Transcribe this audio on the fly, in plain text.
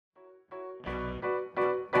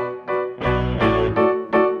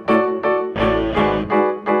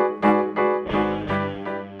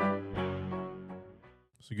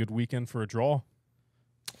good weekend for a draw.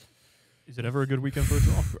 Is it ever a good weekend for a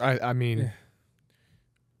draw? I mean,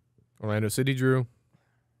 Orlando City drew,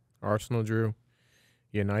 Arsenal drew,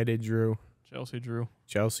 United drew, Chelsea drew.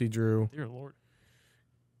 Chelsea drew. Dear Lord.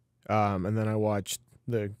 And then I watched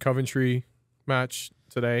the Coventry match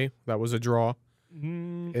today. That was a draw.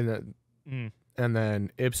 And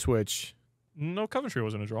then Ipswich. No, Coventry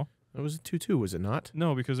wasn't a draw. That was a 2-2, was it not?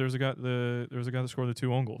 No, because there was a guy that scored the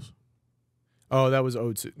 2 own goals. Oh, that was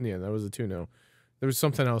 0-2. Yeah, that was a 2-0. There was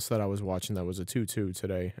something else that I was watching that was a 2-2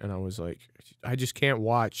 today, and I was like, I just can't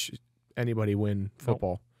watch anybody win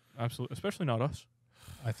football. Nope. Absolutely, especially not us.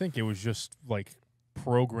 I think it was just like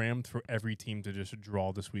programmed for every team to just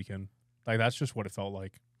draw this weekend. Like that's just what it felt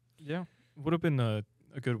like. Yeah, would have been a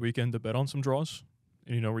good weekend to bet on some draws.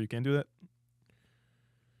 And you know where you can do that?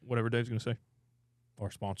 Whatever Dave's going to say.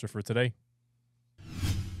 Our sponsor for today.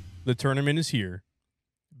 The tournament is here.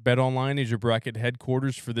 BetOnline is your bracket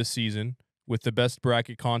headquarters for this season with the best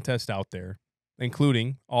bracket contest out there,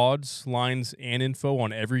 including odds, lines, and info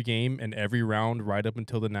on every game and every round right up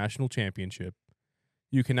until the national championship.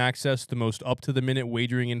 You can access the most up-to-the-minute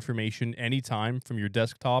wagering information anytime from your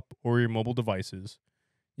desktop or your mobile devices.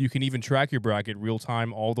 You can even track your bracket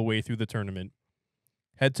real-time all the way through the tournament.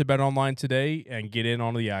 Head to BetOnline today and get in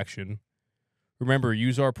on the action. Remember,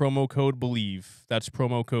 use our promo code BELIEVE. That's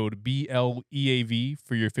promo code BLEAV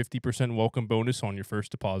for your 50% welcome bonus on your first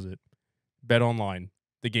deposit. BetOnline.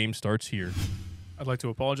 The game starts here. I'd like to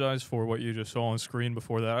apologize for what you just saw on screen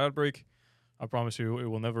before that ad break. I promise you it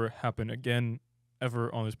will never happen again,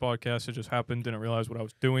 ever on this podcast. It just happened. Didn't realize what I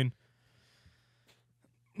was doing.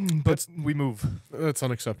 But we move. That's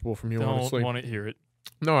unacceptable from you, honestly. Don't want to hear it.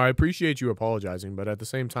 No, I appreciate you apologizing, but at the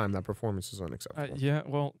same time, that performance is unacceptable. Yeah,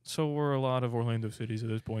 well, so were a lot of Orlando cities at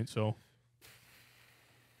this point, so.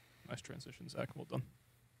 Nice transition, Zach. Well done.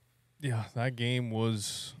 Yeah, that game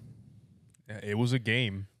was... It was a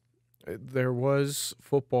game. There was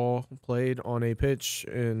football played on a pitch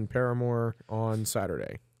in Paramore on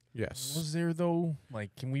Saturday. Yes. Was there, though?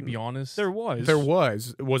 Like, can we be honest? There was. There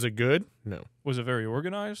was. Was it good? No. Was it very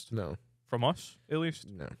organized? No. From us, at least?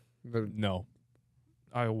 No. No.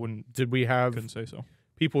 I wouldn't. Did we have Couldn't say so.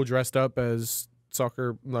 people dressed up as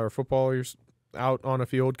soccer or footballers out on a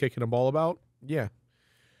field kicking a ball about? Yeah.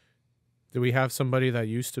 Did we have somebody that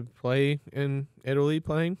used to play in Italy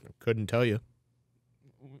playing? Couldn't tell you.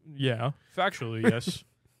 Yeah. Factually, yes.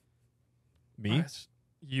 Me?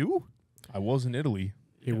 You? I was in Italy.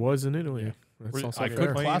 He was in Italy. Yeah. That's Were- also I fair.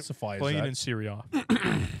 could classify as Playing that. in Syria.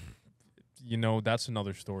 You know, that's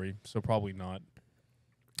another story, so probably not.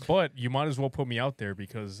 But you might as well put me out there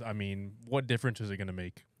because, I mean, what difference is it going to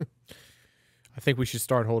make? I think we should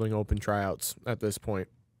start holding open tryouts at this point.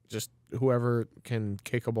 Just whoever can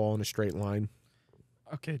kick a ball in a straight line.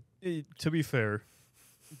 Okay, to be fair,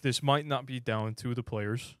 this might not be down to the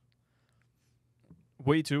players.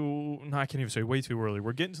 I can't even say way too early.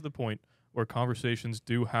 We're getting to the point where conversations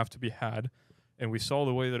do have to be had, and we saw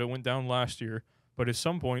the way that it went down last year. But at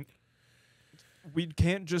some point, we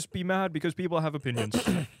can't just be mad because people have opinions.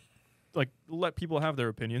 Like, let people have their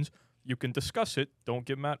opinions. You can discuss it. Don't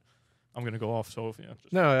get mad. I'm going to go off, so, yeah.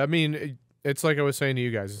 No, I mean, it's like I was saying to you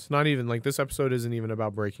guys. It's not even, like, this episode isn't even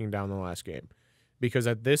about breaking down the last game. Because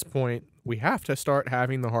at this point, we have to start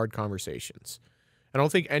having the hard conversations. I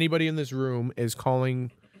don't think anybody in this room is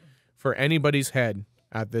calling for anybody's head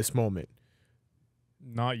at this moment.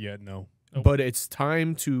 Not yet, no. Nope. But it's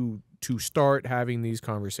time to start having these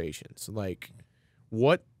conversations. Like,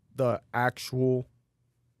 what the actual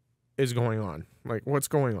is going on? Like, what's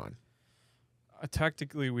going on?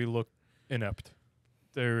 Tactically, we look inept.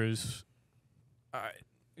 There is...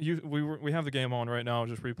 we have the game on right now,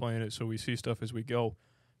 just replaying it, so we see stuff as we go.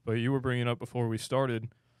 But you were bringing up before we started,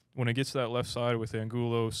 when it gets to that left side with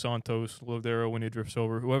Angulo, Santos, Lodero, when he drifts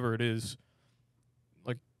over, whoever it is,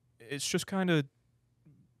 like, it's just kind of...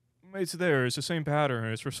 It's there. It's the same pattern.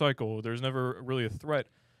 It's recycled. There's never really a threat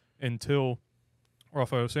until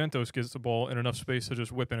Rafael Santos gets the ball in enough space to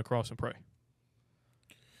just whip in across and pray.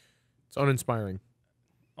 It's uninspiring.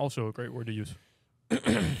 Also a great word to use.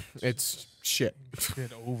 It's shit.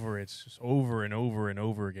 Shit over. It's just over and over and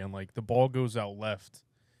over again. Like, the ball goes out left.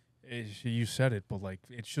 You said it, but, like,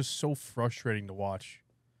 it's just so frustrating to watch.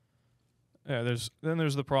 Yeah, there's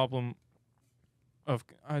the problem of...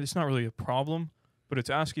 it's not really a problem, but it's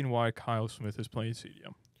asking why Kyle Smith is playing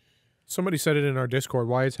CDM. Somebody said it in our Discord.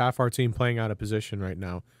 Why is half our team playing out of position right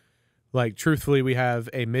now? Like, truthfully, we have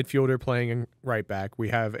a midfielder playing in right back. We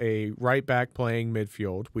have a right back playing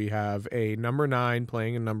midfield. We have a number 9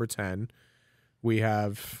 playing in number 10. We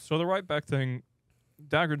have... So the right back thing,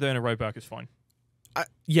 Dagger Dan at right back is fine.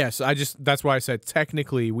 Yes, that's why I said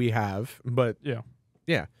technically we have, but Yeah.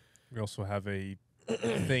 We also have a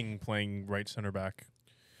thing playing right center back.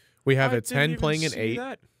 we have I a didn't 10 even playing an see 8.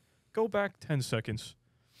 that. Go back 10 seconds.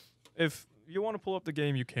 If you want to pull up the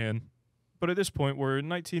game, you can. But at this point, we're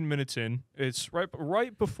 19 minutes in. It's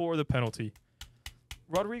right before the penalty.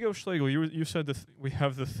 Rodrigo Schlegel, you said we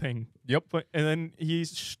have the thing. Yep. And then he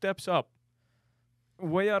steps up,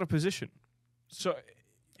 way out of position. So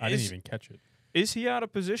I didn't even catch it. Is he out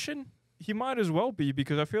of position? He might as well be,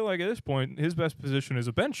 because I feel like at this point his best position is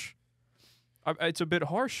a bench. It's a bit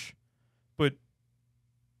harsh, but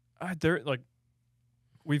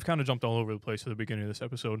we've kind of jumped all over the place at the beginning of this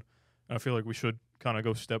episode, and I feel like we should kind of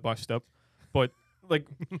go step by step. But like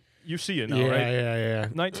you see it now, right? Yeah.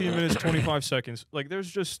 19 minutes 25 seconds. Like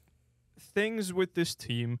there's just things with this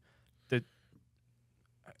team that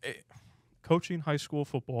coaching high school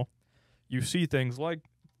football, you see things like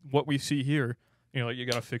what we see here. You know, like you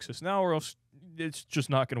got to fix this now or else it's just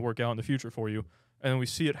not going to work out in the future for you. And then we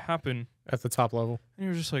see it happen At the top level. and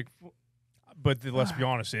you're just like, But let's be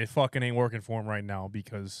honest, it fucking ain't working for him right now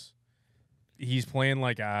because he's playing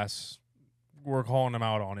like ass. We're calling him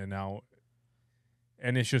out on it now.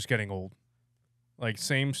 And it's just getting old. Like,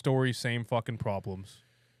 same story, same fucking problems.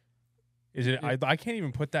 Is it? I can't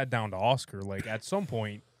even put that down to Oscar. Like, at some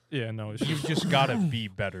point, yeah, no, it's you've just got to be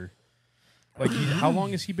better. Like, how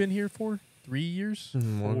long has he been here for? 3 years?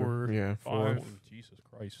 Yeah, 4. five. Jesus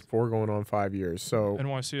Christ. 4 going on 5 years. So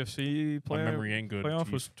NYCFC My memory ain't good. playoff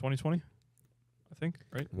Jeez. was 2020, I think,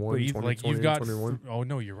 right? one, But 2020, you've got 21. oh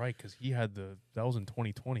no, you're right because he had that was in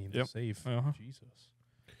 2020 in the Yep. save. Uh-huh. Jesus.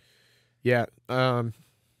 Yeah.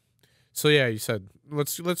 So yeah, you said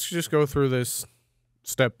let's just go through this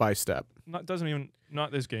step by step. Not this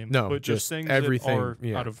game. No, but just things everything, that are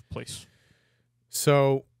yeah. out of place.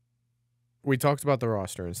 So we talked about the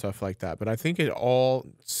roster and stuff like that, but I think it all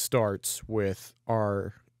starts with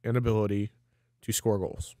our inability to score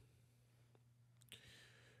goals.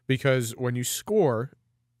 Because when you score,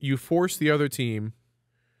 you force the other team.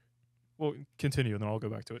 Well, continue, and then I'll go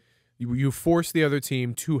back to it. You force the other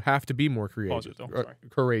team to have to be more Pause it, though. Sorry.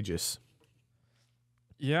 courageous.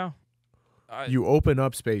 Yeah. You open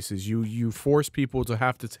up spaces. You force people to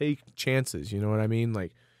have to take chances. You know what I mean?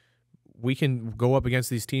 Like, we can go up against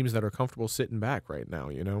these teams that are comfortable sitting back right now,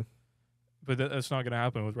 you know? But that's not going to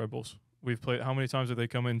happen with Red Bulls. We've played. How many times have they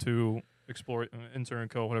come into Explore, Enter, and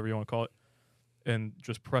Co., whatever you want to call it, and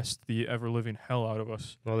just pressed the ever-living hell out of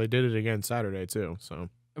us? Well, they did it again Saturday, too, so.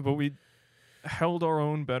 But we held our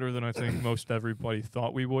own better than I think most everybody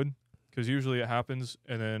thought we would, because usually it happens,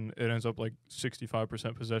 and then it ends up like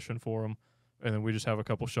 65% possession for them, and then we just have a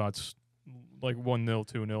couple shots, like 1-0,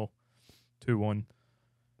 2-0, 2-1.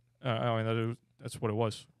 I mean, that's what it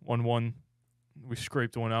was. 1-1. We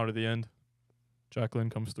scraped one out at the end.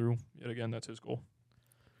 Jacqueline comes through. Yet again, that's his goal.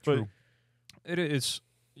 True. But it is.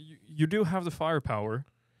 You do have the firepower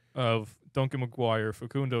of Duncan McGuire,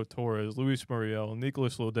 Facundo Torres, Luis Muriel,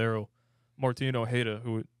 Nicolas Lodero, Martino Ojeda,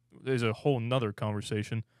 who is a whole nother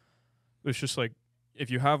conversation. It's just like,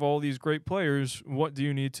 if you have all these great players, what do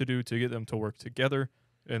you need to do to get them to work together?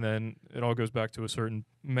 And then it all goes back to a certain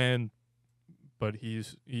man, but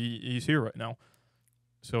he's here right now.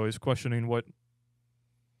 So he's questioning what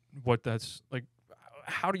that's like.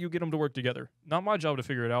 How do you get them to work together? Not my job to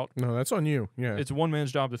figure it out. No, that's on you. Yeah. It's one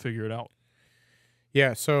man's job to figure it out.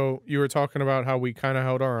 Yeah, so you were talking about how we kind of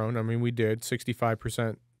held our own. I mean, we did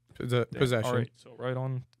 65% possession. All right, so right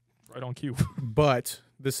on cue. But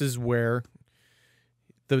this is where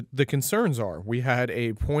the concerns are. We had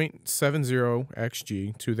a .70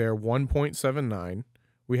 xG to their 1.79.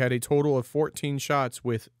 We had a total of 14 shots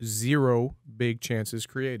with 0 big chances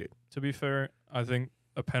created. To be fair, I think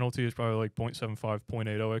a penalty is probably like 0.75,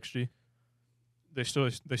 0.80 xG. They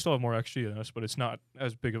still have more xG than us, but it's not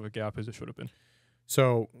as big of a gap as it should have been.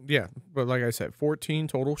 So, yeah, but like I said, 14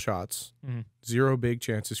 total shots, 0 big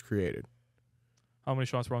chances created. How many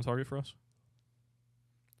shots were on target for us?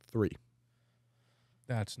 3.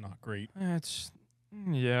 That's not great. It's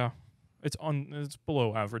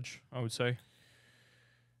below average, I would say.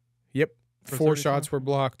 Yep. For 4 35? shots were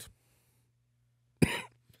blocked.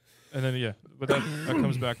 And then, but that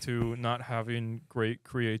comes back to not having great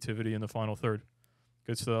creativity in the final third.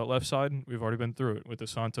 Gets to the left side, we've already been through it with the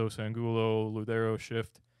Santos, Angulo, Ludero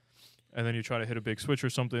shift. And then you try to hit a big switch or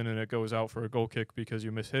something, and it goes out for a goal kick because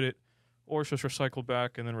you mishit it. Or it's just recycled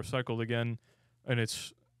back and then recycled again. And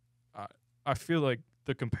it's I feel like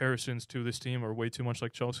the comparisons to this team are way too much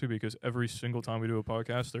like Chelsea, because every single time we do a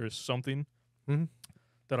podcast, there is something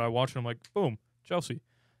that I watch and I'm like, boom, Chelsea.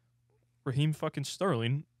 Raheem fucking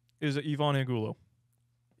Sterling is Ivan Angulo.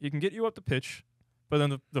 He can get you up the pitch, but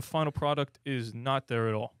then the final product is not there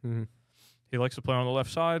at all. Mm-hmm. He likes to play on the left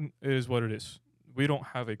side. It is what it is. We don't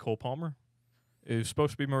have a Cole Palmer. It's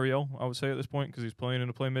supposed to be Muriel, I would say, at this point, because he's playing in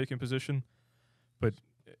a playmaking position. But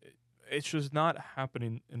it's just not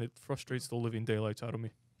happening, and it frustrates the living daylights out of me.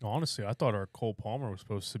 Honestly, I thought our Cole Palmer was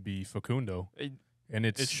supposed to be Facundo. And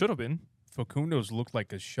It should have been. Facundo's looked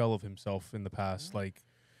like a shell of himself in the past. Like,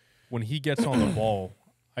 when he gets on the ball,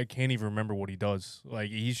 I can't even remember what he does. Like,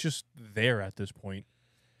 he's just there at this point.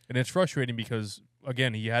 And it's frustrating because,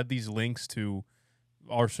 again, he had these links to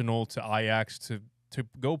Arsenal, to Ajax, to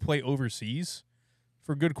go play overseas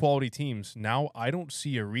for good quality teams. Now, I don't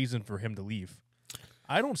see a reason for him to leave.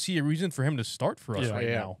 I don't see a reason for him to start for us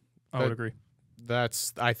now. I would agree.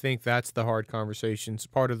 I think that's the hard conversations.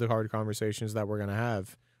 Part of the hard conversations that we're going to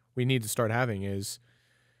have, we need to start having is,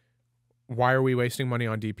 why are we wasting money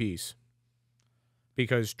on DPs?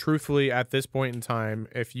 Because truthfully, at this point in time,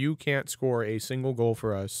 if you can't score a single goal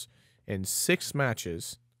for us in 6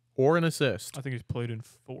 matches or an assist. I think he's played in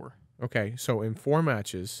 4. Okay, so in 4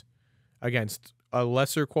 matches against a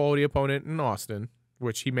lesser quality opponent in Austin,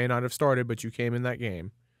 which he may not have started, but you came in that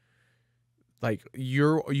game. Like,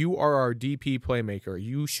 you are our DP playmaker.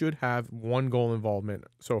 You should have 1 goal involvement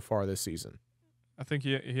so far this season. I think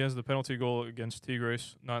he has the penalty goal against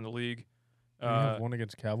Tigres, not in the league. We have 1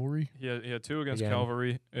 against Cavalry. He had 2 against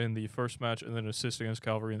Cavalry in the first match, and then an assist against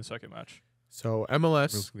Cavalry in the second match. So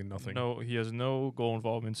MLS, basically nothing. No, he has no goal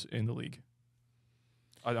involvements in the league.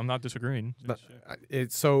 I'm not disagreeing.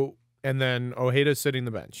 And then Ojeda's sitting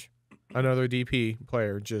the bench, another DP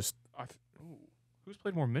player, just who's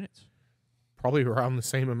played more minutes? Probably around the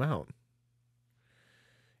same amount.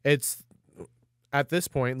 It's at this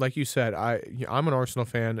point, like you said, I'm an Arsenal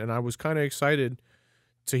fan, and I was kind of excited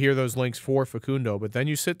to hear those links for Facundo, but then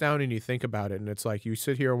you sit down and you think about it, and it's like you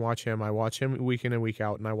sit here and watch him. I watch him week in and week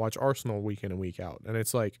out, and I watch Arsenal week in and week out, and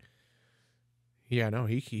it's like, yeah, no,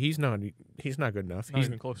 he's not good enough. Not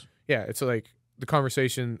even close. Yeah, it's like the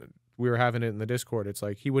conversation we were having it in the Discord. It's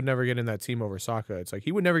like he would never get in that team over Saka. It's like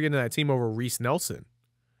he would never get in that team over Reece Nelson.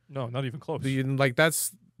 No, not even close. Like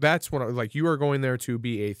that's what like you are going there to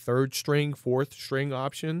be a 3rd string, 4th string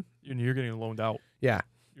option. You're getting loaned out. Yeah,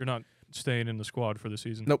 you're not staying in the squad for the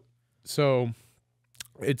season. Nope. So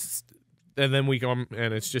and then we come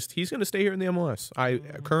and it's just he's going to stay here in the MLS.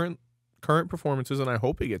 Current performances, and I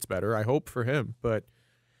hope he gets better. I hope for him, but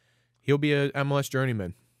he'll be a MLS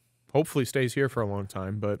journeyman. Hopefully, stays here for a long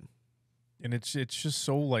time. But it's just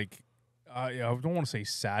so like. I don't want to say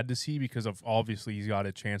sad to see because of obviously he's got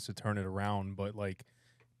a chance to turn it around. But, like,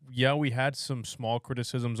 yeah, we had some small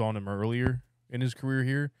criticisms on him earlier in his career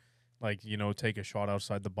here. Like, take a shot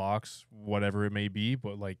outside the box, whatever it may be.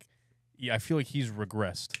 But, like, yeah, I feel like he's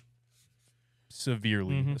regressed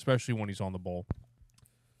severely, especially when he's on the ball.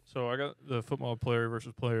 So I got the football player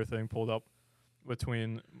versus player thing pulled up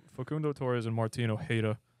between Facundo Torres and Martin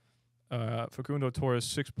Ojeda. Facundo Torres,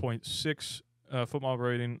 6.6. Football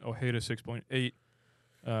rating, Ojeda 6.8.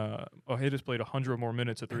 Ojeda's played 100 more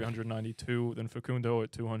minutes at 392 than Facundo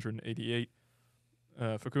at 288.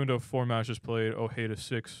 Facundo 4 matches played, Ojeda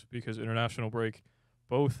 6 because international break.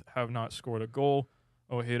 Both have not scored a goal.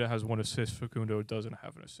 Ojeda has 1 assist. Facundo doesn't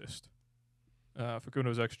have an assist.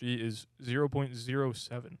 Facundo's XG is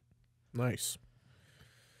 0.07. Nice.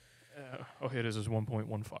 Ojeda's is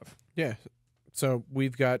 1.15. Yeah. So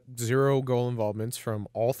we've got 0 goal involvements from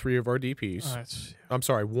all 3 of our DPs. I'm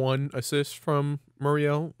sorry, 1 assist from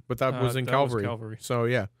Muriel, but that was in Calvary. So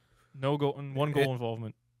yeah, no goal and 1 goal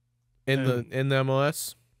involvement in the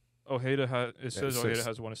MLS. Ojeda says Ojeda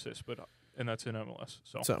has 1 assist, and that's in MLS.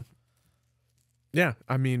 So yeah,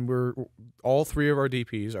 I mean we're all 3 of our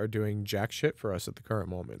DPs are doing jack shit for us at the current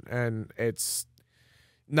moment, and it's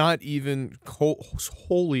not even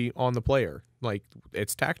wholly on the player. Like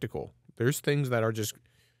it's tactical. There's things that are just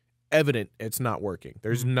evident it's not working.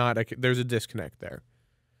 There's there's a disconnect there.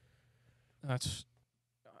 It's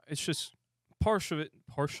just partially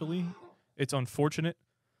it's unfortunate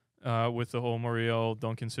with the whole Muriel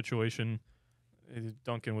Duncan situation.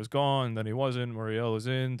 Duncan was gone, then he wasn't. Muriel is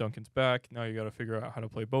in, Duncan's back. Now you got to figure out how to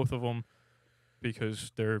play both of them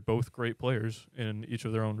because they're both great players in each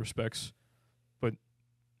of their own respects. But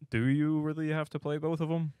do you really have to play both of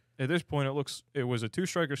them? At this point, it was a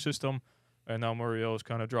 2-striker system, and now Muriel has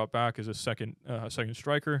kind of dropped back as a second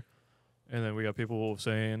striker. And then we got people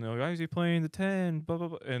saying, "Oh, why is he playing the 10?" Blah blah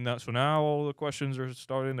blah. And so now all the questions are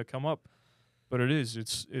starting to come up. But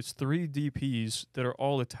it's 3 DPs that are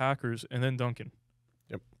all attackers, and then Duncan.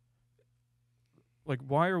 Yep. Like,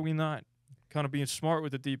 why are we not kind of being smart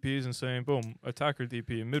with the DPs and saying, "Boom, attacker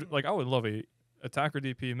DP," like I would love a attacker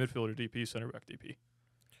DP, midfielder DP, center back DP.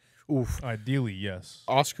 Oof. Ideally, yes.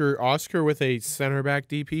 Oscar with a center back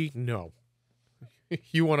DP? No.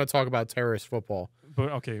 You want to talk about terrorist football?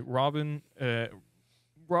 But okay, Robin is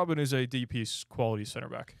a DP quality center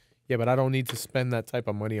back. Yeah, but I don't need to spend that type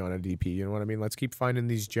of money on a DP. You know what I mean? Let's keep finding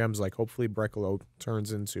these gems like hopefully Brekalo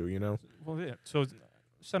turns into, you know? Well, yeah. So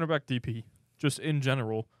center back DP, just in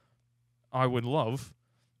general, I would love,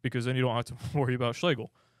 because then you don't have to worry about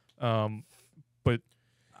Schlegel. But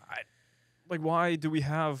why do we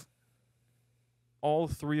have all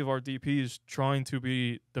three of our DPs trying to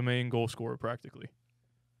be the main goal scorer practically?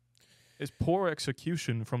 It's poor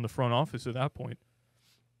execution from the front office at that point.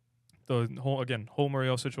 The whole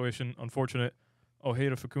Muriel situation, unfortunate.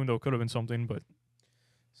 Ojeda Facundo could have been something, but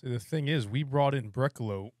So the thing is, we brought in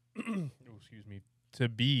Brekalo, to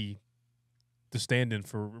be the stand-in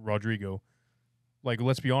for Rodrigo. Like,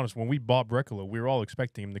 let's be honest, when we bought Brekalo, we were all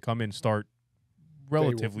expecting him to come in, start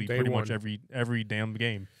relatively Day pretty one. much every damn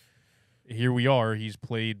game. Here we are. He's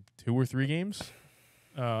played 2 or 3 games.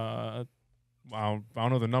 I don't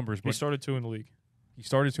know the numbers, he but started 2 in the league. he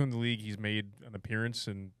started 2 in the league. He's made an appearance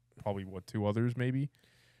and probably 2 others maybe.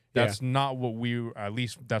 That's not what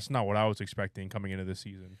that's not what I was expecting coming into this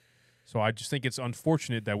season. So I just think it's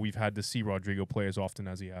unfortunate that we've had to see Rodrigo play as often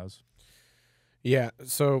as he has. Yeah,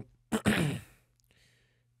 so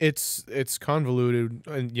it's convoluted,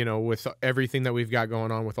 and you know, with everything that we've got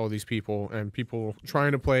going on with all these people and people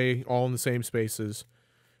trying to play all in the same spaces.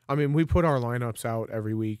 I mean, we put our lineups out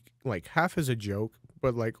every week, like half as a joke,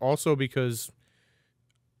 but like also because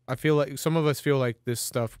I feel like some of us feel like this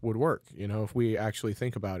stuff would work, you know, if we actually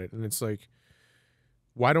think about it. And it's like,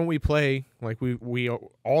 why don't we play like we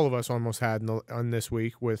all of us almost had on this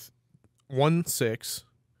week with 1-6.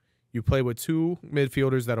 You play with 2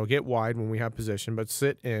 midfielders that'll get wide when we have possession, but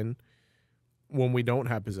sit in when we don't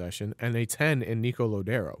have possession, and a 10 in Nico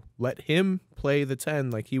Lodero. Let him play the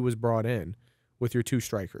 10 like he was brought in with your 2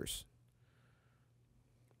 strikers.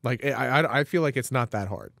 Like, I feel like it's not that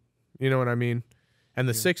hard. You know what I mean? And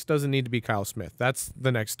the 6 doesn't need to be Kyle Smith. That's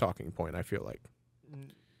the next talking point, I feel like.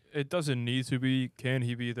 It doesn't need to be. Can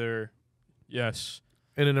he be there? Yes.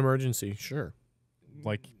 In an emergency, sure.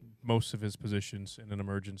 Like most of his positions in an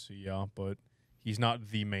emergency, yeah, but he's not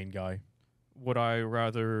the main guy. Would I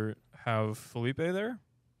rather have Felipe there?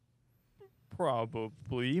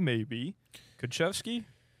 Probably, maybe. Kaczewski?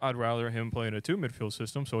 I'd rather him play in a 2 midfield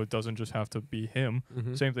system, so it doesn't just have to be him.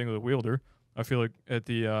 Mhm. Same thing with Wielder. I feel like at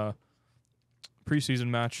the preseason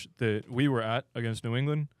match that we were at against New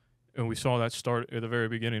England, and we saw that start at the very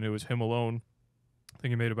beginning, it was him alone. I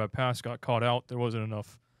think he made a bad pass, got caught out. There wasn't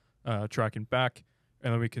enough tracking back,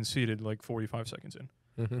 and then we conceded like 45 seconds in.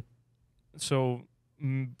 Mm-hmm. So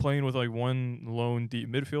playing with like one lone deep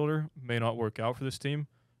midfielder may not work out for this team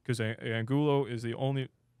because Angulo is the only.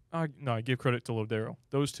 No, I give credit to Lodero.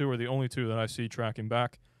 Those 2 are the only 2 that I see tracking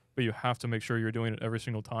back, but you have to make sure you're doing it every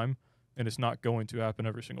single time, and it's not going to happen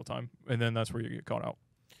every single time, and then that's where you get caught out.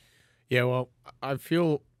 Yeah, well, I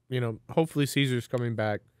feel, you know, hopefully Caesar's coming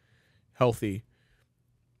back healthy,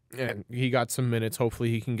 and he got some minutes. Hopefully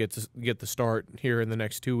he can get the start here in the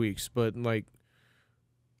next 2 weeks. But, like,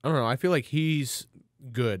 I don't know. I feel like he's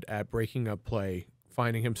good at breaking up play,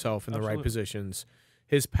 finding himself in the right positions.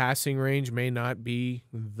 His passing range may not be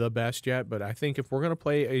the best yet, but I think if we're going to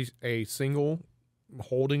play a single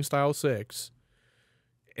holding style 6,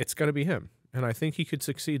 it's going to be him. And I think he could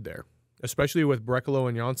succeed there, especially with Brekalo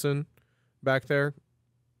and Janssen back there.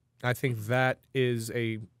 I think that is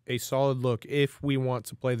a solid look if we want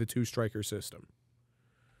to play the 2 striker system.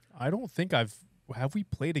 I don't think have we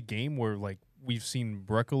played a game where like we've seen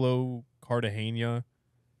Brekalo, Cartagena,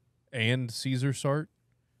 and Caesar start?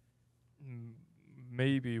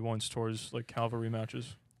 Maybe once towards like cavalry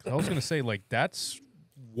matches. I was gonna say like that's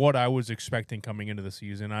what I was expecting coming into the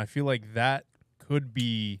season. I feel like that could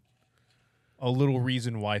be a little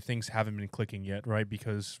reason why things haven't been clicking yet, right?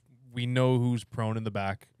 Because we know who's prone in the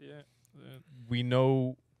back. Yeah. We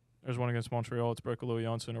know. There's one against Montreal. It's Brekalo,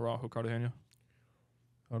 Janssen, Araujo, Cartagena.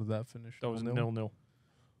 How did that finish? That was 0-0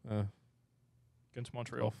 against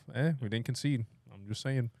Montreal. We didn't concede. I'm just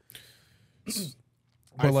saying.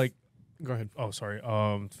 But like, go ahead. Oh, sorry.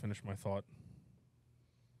 Finish my thought.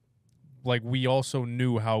 Like we also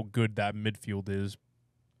knew how good that midfield is,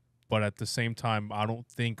 but at the same time, I don't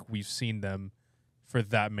think we've seen them for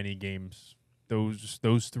that many games.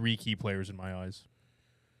 Those 3 key players in my eyes.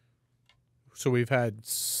 So we've had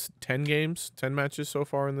 10 matches so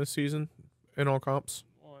far in this season in all comps.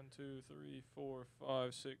 1, 2, 3, 4,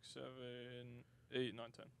 5, 6, 7, 8, 9,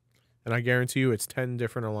 10. And I guarantee you it's 10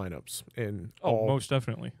 different lineups in all, most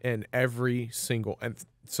definitely. In every single. And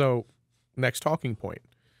so next talking point.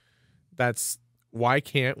 That's why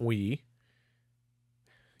can't we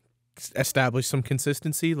establish some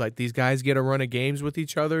consistency? Like, these guys get a run of games with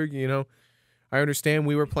each other. I understand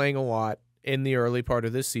we were playing a lot in the early part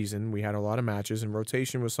of this season. We had a lot of matches, and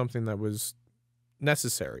rotation was something that was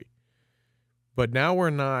necessary. But now we're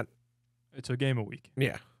not. It's a game a week.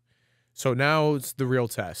 Yeah. So now it's the real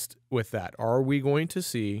test with that. Are we going to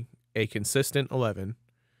see a consistent 11,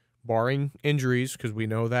 barring injuries, because we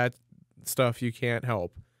know that stuff you can't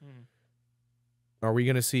help? Are we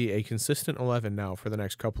going to see a consistent 11 now for the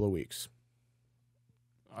next couple of weeks?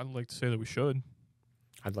 I'd like to say that we should.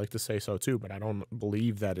 I'd like to say so too, but I don't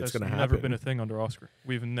believe that it's going to happen. That's never been a thing under Oscar.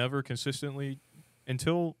 We've never consistently,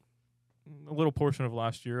 until a little portion of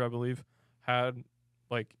last year, I believe, had,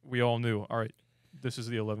 like, we all knew, all right, this is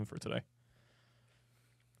the 11 for today.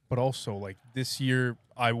 But also, like, this year,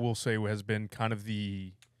 I will say, has been kind of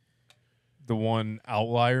the one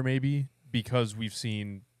outlier, maybe, because we've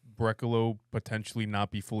seen Brecalo potentially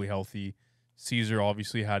not be fully healthy. Caesar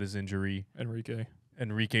obviously had his injury.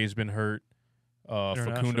 Enrique's been hurt.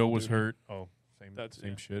 Facundo was hurt. Oh,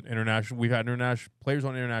 same shit. International. We've had international players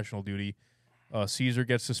on international duty. Caesar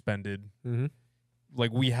gets suspended. Mm-hmm.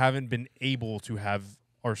 Like, we haven't been able to have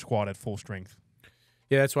our squad at full strength.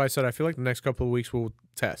 Yeah, that's why I said I feel like the next couple of weeks we'll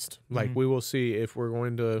test. Like, we will see if we're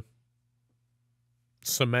going to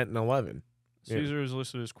cement an 11. Caesar is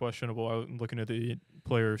listed as questionable. I'm looking at the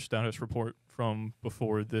player status report from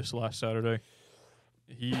before this last Saturday.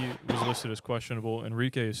 He was listed as questionable.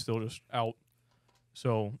 Enrique is still just out.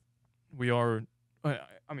 So we are,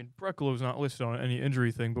 I mean, Brecalo's not listed on any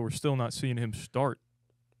injury thing, but we're still not seeing him start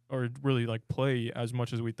or really, like, play as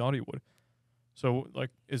much as we thought he would. So, like,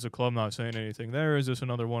 is the club not saying anything there? Is this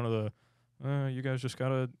another one of the, you guys just got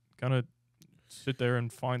to kind of sit there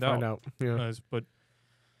and find out. Yeah. But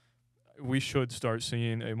we should start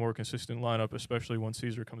seeing a more consistent lineup, especially when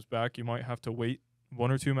Caesar comes back. You might have to wait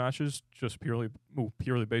 1 or 2 matches just purely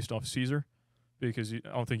based off Caesar, because I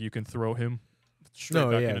don't think you can throw him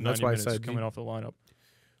straight back into 90 minutes coming off the lineup.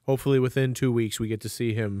 Hopefully within 2 weeks we get to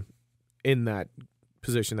see him in that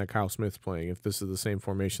position that Kyle Smith's playing, if this is the same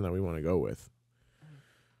formation that we want to go with.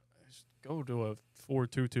 Just go to a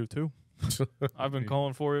 4-2-2-2. I've been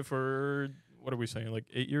calling for it for, what are we saying, like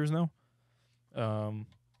 8 years now?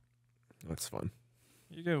 That's fun.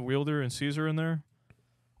 You get Wielder and Caesar in there.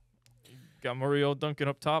 You got Muriel Duncan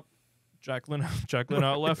up top. Jacqueline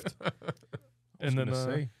out left. And then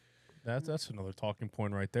say that's another talking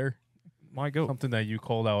point right there. My goat. Something that you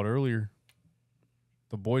called out earlier.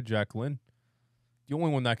 The boy Jacqueline. The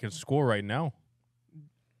only one that can score right now.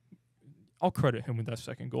 I'll credit him with that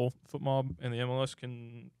second goal. FootMob and the MLS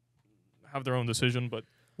can have their own decision, but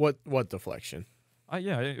what deflection?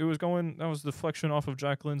 It was going. That was deflection off of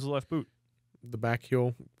Jacqueline's left boot. The back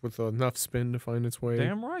heel with enough spin to find its way.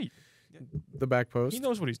 Damn right. The back post. He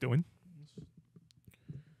knows what he's doing.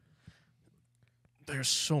 There's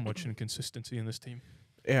so much inconsistency in this team.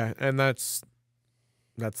 Yeah, and that's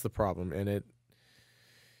the problem. And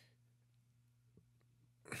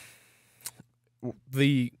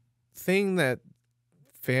the thing that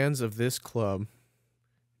fans of this club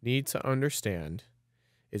need to understand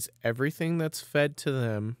is everything that's fed to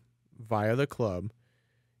them via the club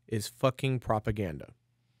is fucking propaganda.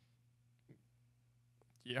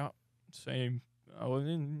 Yeah, same. No,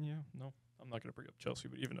 I'm not going to bring up Chelsea,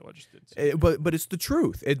 but even though I just did. But it's the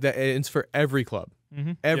truth. It's for every club.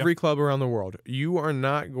 Mm-hmm. Every club around the world. You are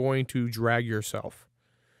not going to drag yourself.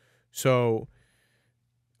 So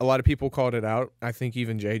a lot of people called it out. I think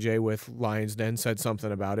even JJ with Lions Den said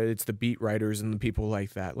something about it. It's the beat writers and the people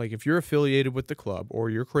like that. Like, if you're affiliated with the club or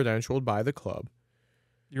you're credentialed by the club,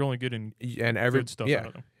 you're only getting good stuff out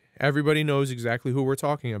of them. Everybody knows exactly who we're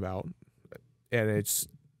talking about. And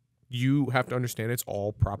you have to understand it's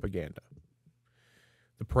all propaganda.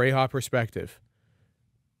 The Preha perspective,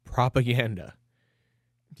 propaganda.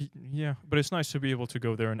 Yeah, but it's nice to be able to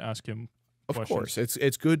go there and ask him questions. Of course,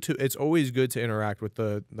 it's always good to interact with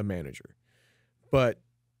the manager, but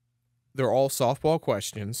they're all softball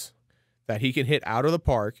questions that he can hit out of the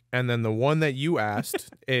park, and then the one that you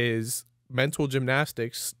asked is mental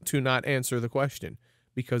gymnastics to not answer the question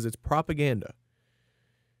because it's propaganda.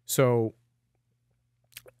 So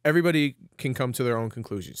everybody can come to their own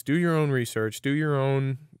conclusions. Do your own research.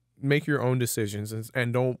 Make your own decisions,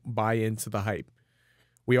 and don't buy into the hype.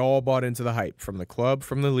 We all bought into the hype from the club,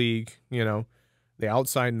 from the league, the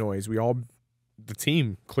outside noise. The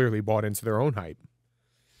team clearly bought into their own hype.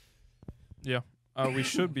 Yeah. We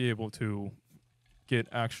should be able to get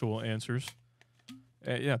actual answers.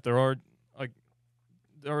 There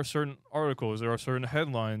are certain articles, there are certain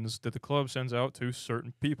headlines that the club sends out to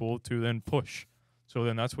certain people to then push. So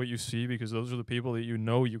then that's what you see, because those are the people that you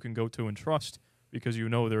know you can go to and trust, because you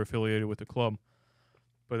know they're affiliated with the club.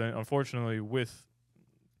 But then, unfortunately, with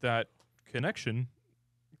that connection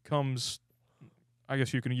comes, I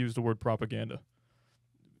guess you can use the word propaganda.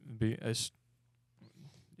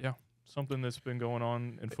 Something that's been going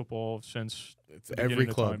on in football since It's every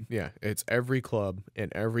club. Yeah, it's every club in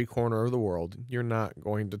every corner of the world. You're not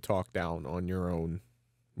going to talk down on your own,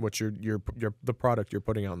 what the product you're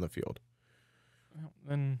putting out in the field.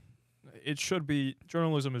 Then it should be,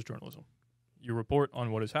 journalism is journalism. You report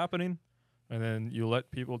on what is happening, and then you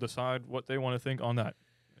let people decide what they want to think on that.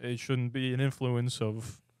 It shouldn't be an influence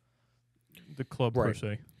of the club per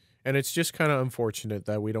se. And it's just kind of unfortunate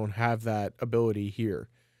that we don't have that ability here.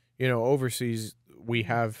 You know, overseas we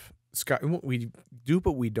have Sky. We do,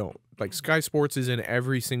 but we don't. Like Sky Sports is in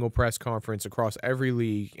every single press conference across every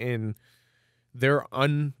league, and they're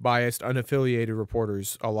unbiased, unaffiliated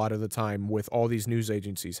reporters a lot of the time with all these news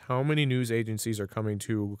agencies. How many news agencies are coming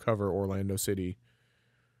to cover Orlando City?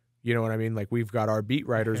 You know what I mean? Like we've got our beat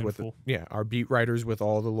writers our beat writers with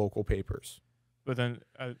all the local papers. But then,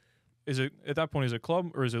 is it at that point? Is it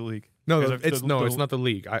club or is it league? No, it's not the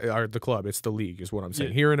league. The club. It's the league, is what I'm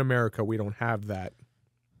saying. Yeah. Here in America, we don't have that.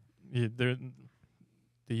 Yeah,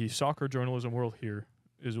 the soccer journalism world here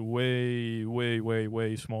is way, way, way,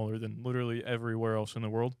 way smaller than literally everywhere else in the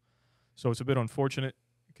world. So it's a bit unfortunate,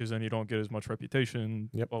 because then you don't get as much reputation.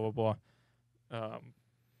 Yep. Blah blah blah.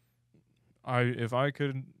 If I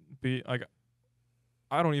could be like,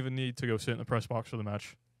 I don't even need to go sit in the press box for the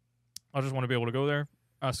match. I just want to be able to go there,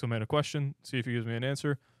 ask the man a question, see if he gives me an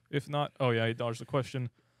answer. If not, oh yeah, he dodged the question.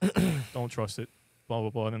 Don't trust it. Blah blah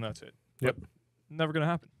blah, and then that's it. Yep. But never gonna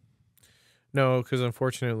happen. No, because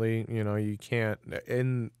unfortunately, you know, you can't,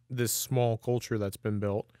 in this small culture that's been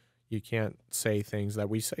built, you can't say things that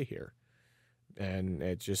we say here. And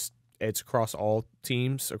it's across all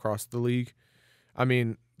teams, across the league. I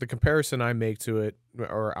mean, the comparison I make to it,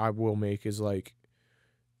 or I will make, is like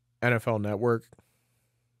NFL Network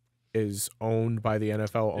is owned by the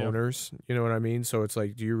NFL owners. You know what I mean? So it's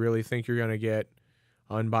like, do you really think you're going to get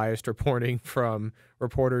unbiased reporting from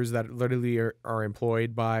reporters that literally are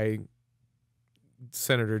employed by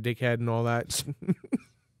Senator Dickhead and all that?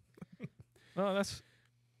 No,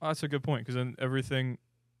 that's a good point, because then everything,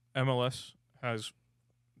 MLS has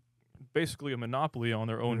basically a monopoly on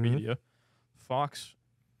their own media. Fox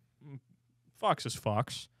is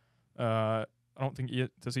Fox. I don't think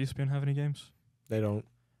does ESPN have any games? They don't.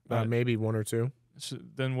 Maybe one or two. So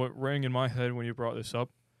then what rang in my head when you brought this up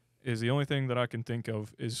is the only thing that I can think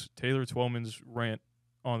of is Taylor Twellman's rant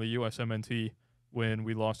on the USMNT when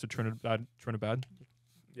we lost to Trinidad.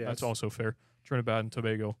 Yeah, that's also fair. Trinidad and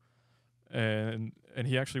Tobago. And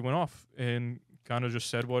he actually went off and kind of just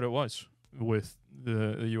said what it was with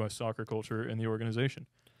the U.S. soccer culture and the organization.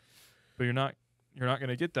 But you're not going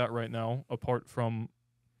to get that right now, apart from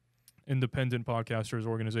independent podcasters,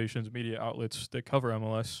 organizations, media outlets that cover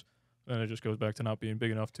MLS. And it just goes back to not being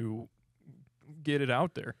big enough to get it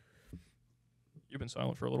out there. You've been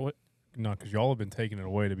silent for a little bit. No, because y'all have been taking it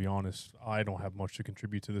away, to be honest. I don't have much to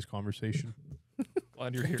contribute to this conversation.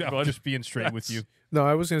 Glad you're here. I'm just being straight with you. No,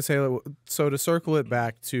 I was going to say, so to circle it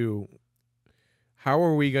back to, how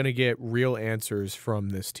are we going to get real answers from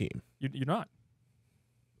this team? You're not.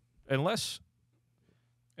 Unless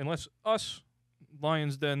us,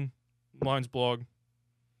 Lions Den, Lions Blog,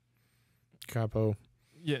 Capo.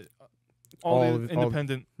 Yeah, all the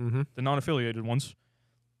independent, the non-affiliated ones,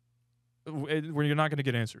 where you're not going to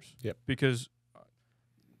get answers. Yep. Because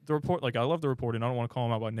the report, like, I love the reporting. I don't want to call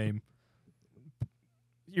them out by name.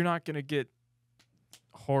 You're not going to get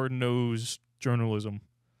hard-nosed journalism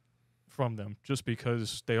from them just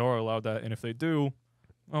because they are allowed that. And if they do,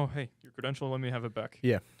 oh, hey, your credential, let me have it back.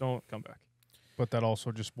 Yeah. Don't come back. But that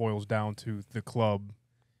also just boils down to the club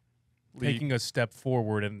taking a step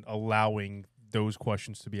forward and allowing those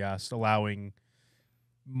questions to be asked, allowing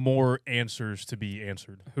more answers to be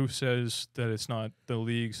answered. Who says that it's not the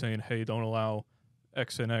league saying, hey, don't allow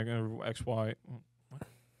X and X, Y?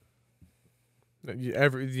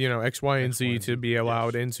 X, Y, and Z to be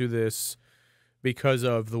allowed into this because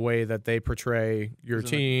of the way that they portray your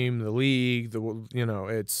team, the league,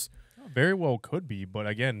 it's very well could be, but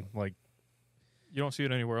again, like, you don't see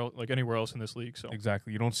it anywhere else in this league. So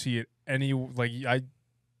exactly, you don't see it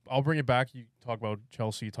I'll bring it back. You talk about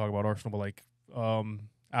Chelsea, you talk about Arsenal, but like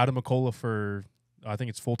Adam McCullough for I think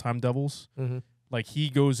it's Full-Time Devils. Mm-hmm. Like, he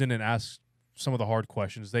goes in and asks some of the hard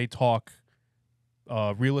questions. They talk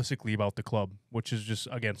realistically about the club, which is just,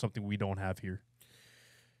 again, something we don't have here.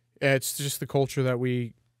 It's just the culture that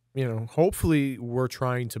we hopefully we're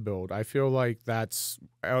trying to build. I feel like that's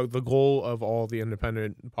the goal of all the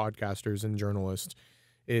independent podcasters and journalists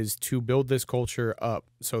is to build this culture up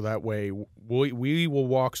so that way we will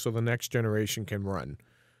walk so the next generation can run.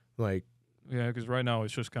 Like, Yeah, because right now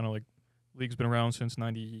it's just kind of like league's been around since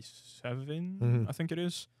 97, I think it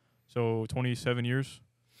is. So 27 years.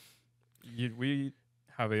 We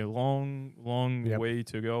have a long way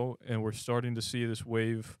to go, and we're starting to see this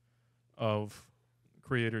wave of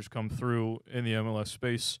creators come through in the MLS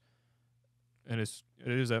space, and it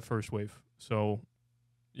is that first wave. So,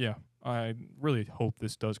 yeah, I really hope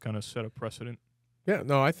this does kind of set a precedent. Yeah,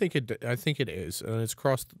 no, I think it is, and it's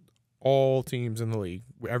across all teams in the league.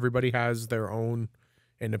 Everybody has their own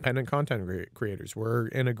independent content creators. We're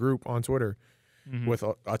in a group on Twitter with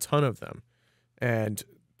a ton of them, and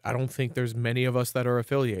I don't think there's many of us that are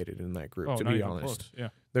affiliated in that group, to be honest. Close. Yeah.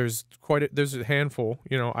 There's a handful.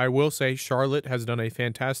 I will say Charlotte has done a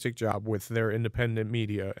fantastic job with their independent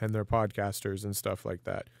media and their podcasters and stuff like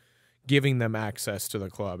that, giving them access to the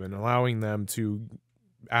club and allowing them to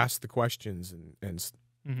ask the questions and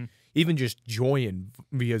even just join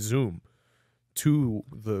via Zoom to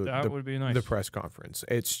would be nice. the press conference.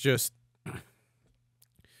 It's just,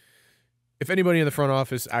 if anybody in the front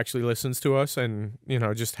office actually listens to us and,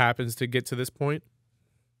 just happens to get to this point,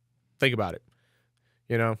 think about it.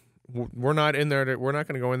 We're not in there. We're not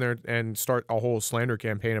going to go in there and start a whole slander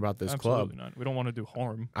campaign about this Absolutely club. Not. We don't want to do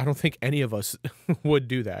harm. I don't think any of us would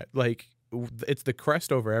do that. Like, it's the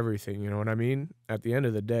crest over everything. You know what I mean? At the end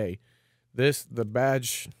of the day, the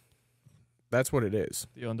badge, that's what it is.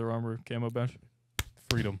 The Under Armour camo badge.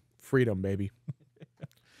 Freedom, baby.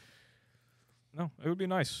 No, it would be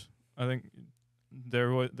nice. I think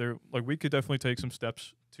we could definitely take some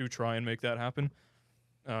steps to try and make that happen.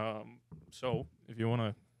 So if you want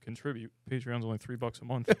to contribute, Patreon's only $3 a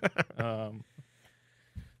month.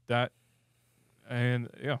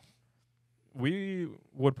 We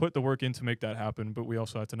would put the work in to make that happen, but we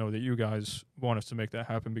also have to know that you guys want us to make that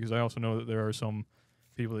happen, because I also know that there are some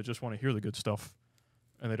people that just want to hear the good stuff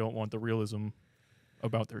and they don't want the realism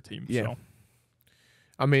about their team. Yeah. So.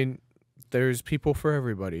 I mean, there's people for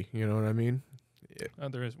everybody. You know what I mean?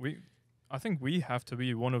 There is. I think we have to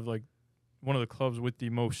be one of the clubs with the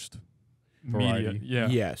most variety. Media. Yeah.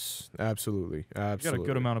 Yes, absolutely. You got a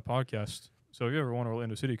good amount of podcasts. So if you ever want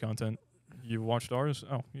Orlando City content, you watched ours.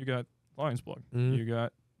 Oh, you got Lions Blog. You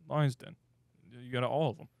got Lions Den. You got all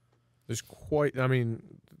of them. There's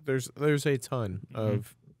a ton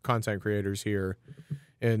of content creators here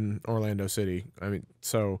in Orlando City. I mean,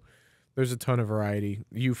 so there's a ton of variety.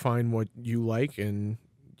 You find what you like and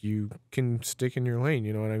you can stick in your lane.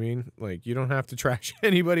 You know what I mean? Like, you don't have to trash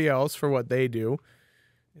anybody else for what they do.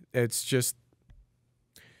 It's just,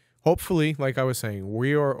 hopefully, like I was saying,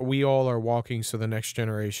 we all are walking so the next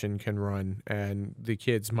generation can run, and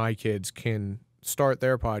my kids can start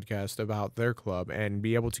their podcast about their club and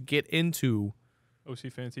be able to get into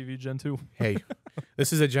OC Fan TV Gen 2. Hey,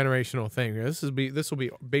 this is a generational thing. This will be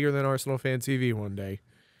bigger than Arsenal Fan TV one day.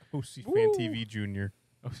 OC Fan TV Junior.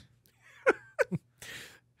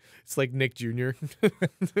 It's like Nick Jr.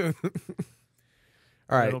 All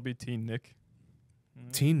right. It'll be Teen Nick.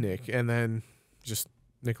 Teen Nick, and then just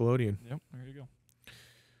Nickelodeon. Yep, there you go.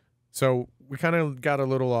 So we kind of got a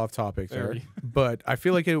little off topic there, but I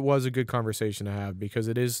feel like it was a good conversation to have, because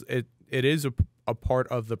it is a part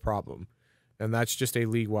of the problem, and that's just a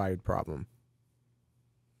league-wide problem.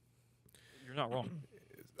 You're not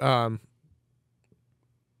wrong.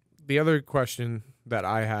 The other question that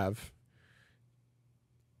I have,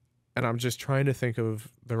 and I'm just trying to think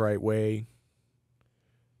of the right way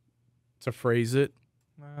to phrase it.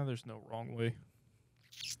 Nah, there's no wrong way.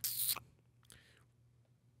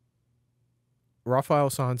 Rafael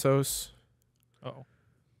Santos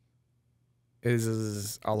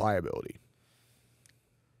is a liability.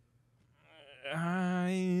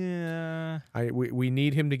 Yeah. We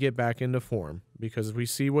need him to get back into form, because we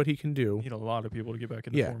see what he can do. Need a lot of people to get back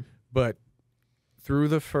into form. But through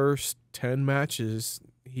the first 10 matches,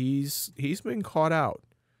 he's been caught out.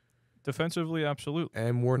 Defensively, absolutely.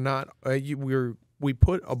 And we're not we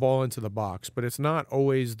put a ball into the box, but it's not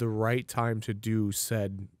always the right time to do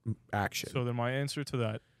said action. So then my answer to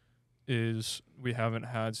that is we haven't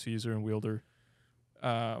had Caesar and Wielder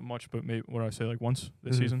much, but maybe, what did I say, like once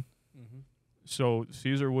this season? So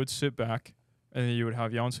Caesar would sit back, and then you would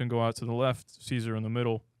have Janssen go out to the left, Caesar in the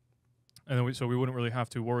middle, and then we wouldn't really have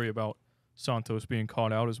to worry about Santos being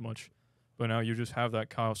caught out as much. But now you just have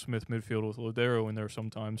that Kyle Smith midfield with Lodero in there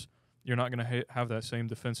sometimes. You're not going to have that same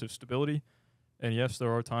defensive stability. And yes,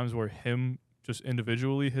 there are times where him just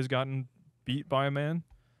individually has gotten beat by a man.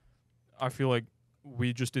 I feel like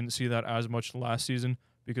we just didn't see that as much last season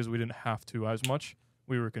because we didn't have to as much.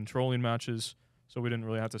 We were controlling matches, so we didn't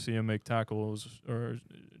really have to see him make tackles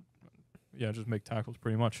just make tackles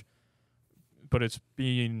pretty much. But it's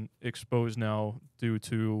being exposed now due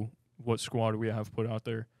to what squad we have put out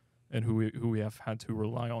there and who we have had to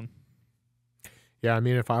rely on. Yeah, I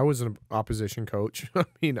mean, if I was an opposition coach, I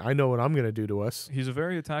mean, I know what I'm going to do to us. He's a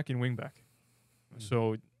very attacking wingback,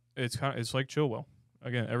 so it's like Chilwell.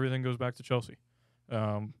 Again, everything goes back to Chelsea.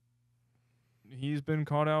 He's been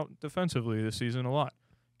caught out defensively this season a lot.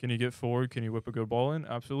 Can he get forward? Can he whip a good ball in?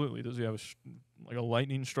 Absolutely. Does he have a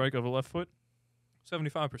lightning strike of a left foot?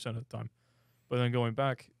 75% of the time. But then going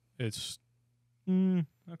back, it's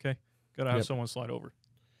okay. Got to have someone slide over.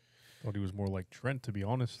 Thought he was more like Trent, to be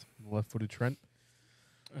honest. Left-footed Trent.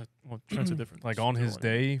 Well, Trent's a different. Like on his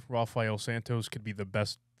day, Rafael Santos could be the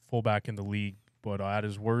best fullback in the league, but at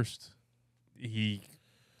his worst, he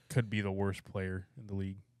could be the worst player in the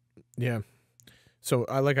league. Yeah. So,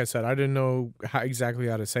 like I said, I didn't know exactly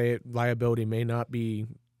how to say it. Liability may not be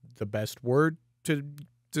the best word to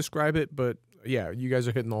describe it, but yeah, you guys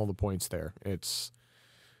are hitting all the points there. It's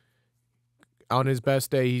on his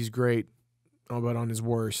best day, he's great, but on his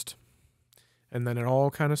worst. And then it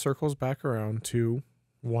all kind of circles back around to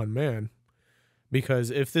one man.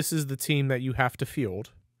 Because if this is the team that you have to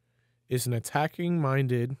field, is an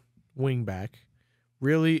attacking-minded wingback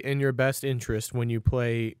really in your best interest when you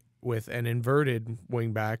play with an inverted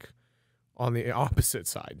wingback on the opposite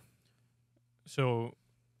side? So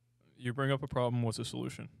you bring up a problem. What's the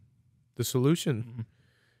solution? The solution,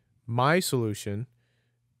 my solution,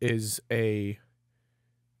 is a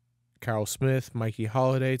Carl Smith, Mikey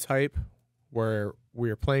Holiday type, where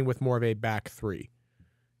we are playing with more of a back three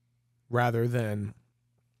rather than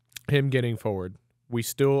him getting forward. We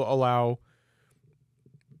still allow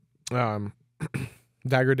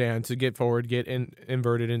Dagger Dan to get forward, get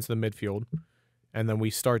inverted into the midfield, and then we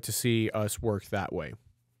start to see us work that way.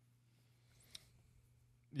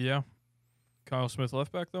 Yeah. Kyle Smith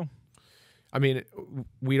left back, though? I mean,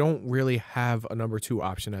 we don't really have a number 2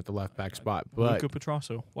 option at the left back spot, but Luca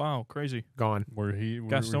Petrasso. Wow, crazy. Gone.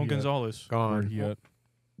 Gaston Gonzalez. Gone.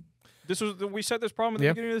 We set this problem at the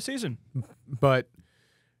beginning of the season. But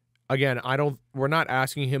again, we're not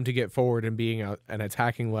asking him to get forward and being an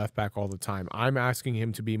attacking left back all the time. I'm asking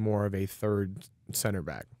him to be more of a third center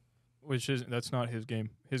back. That's not his game.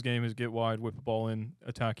 His game is get wide, whip the ball in,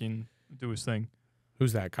 attacking, do his thing.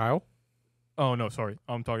 Who's that, Kyle? Oh, no, sorry.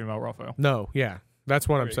 I'm talking about Rafael. No, yeah. That's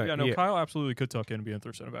what I'm saying. Yeah, no, Kyle absolutely could tuck in and be a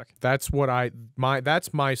third center back. That's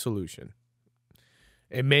my solution.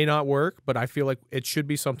 It may not work, but I feel like it should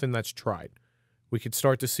be something that's tried. We could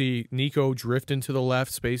start to see Nico drift into the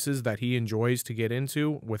left spaces that he enjoys to get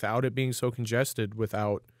into without it being so congested,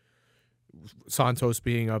 without Santos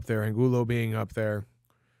being up there and Gulo being up there.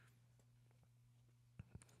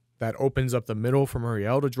 That opens up the middle for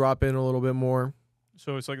Muriel to drop in a little bit more.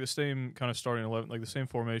 So it's like the same kind of starting 11, like the same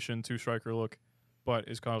formation, 2-striker look, but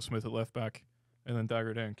is Kyle Smith at left back, and then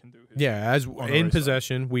Dagger Dan can do his. Yeah, as in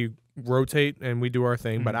possession, we rotate and we do our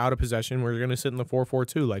thing, but out of possession, we're going to sit in the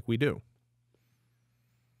 4-4-2 like we do.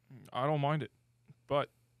 I don't mind it, but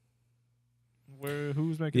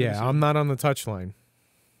who's making? Yeah, I'm not on the touchline.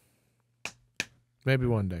 Maybe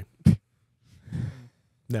one day.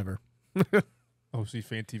 Never. OC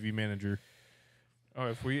Fan TV manager. All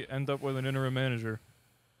right, if we end up with an interim manager,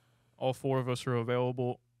 all 4 of us are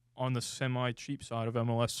available on the semi-cheap side of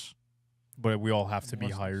MLS. But we all have to be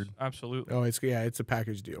hired. Absolutely. Oh, it's a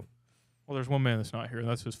package deal. Well, there's one man that's not here, and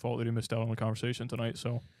that's his fault that he missed out on the conversation tonight.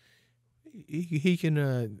 So he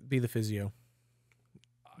can be the physio.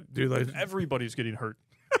 Dude, everybody's getting hurt.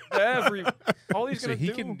 All he's gonna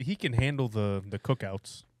do. He can handle the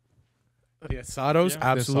cookouts. Yeah, Sados?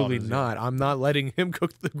 Yeah. Absolutely Sados, not. I'm not letting him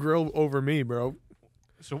cook the grill over me, bro.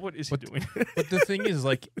 So what is he doing? But the thing is,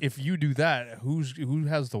 like, if you do that, who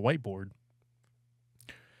has the whiteboard?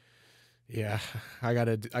 Yeah, I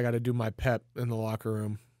gotta do my pep in the locker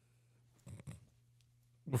room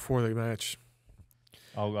before the match.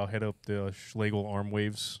 I'll hit up the Schlegel arm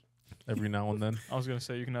waves every now and then. I was gonna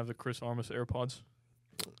say you can have the Chris Armas AirPods.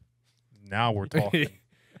 Now we're talking.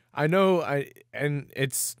 I know, and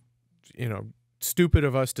it's stupid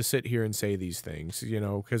of us to sit here and say these things,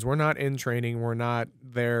 because we're not in training, we're not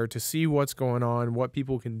there to see what's going on, what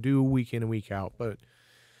people can do week in and week out. But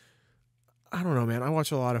I don't know, man. I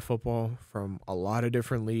watch a lot of football from a lot of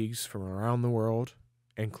different leagues from around the world,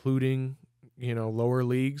 including lower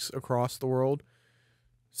leagues across the world.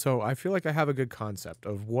 So I feel like I have a good concept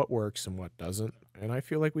of what works and what doesn't, and I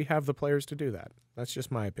feel like we have the players to do that. That's just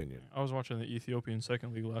my opinion. I was watching the Ethiopian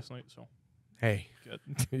second league last night, so Hey,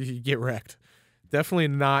 you get wrecked. definitely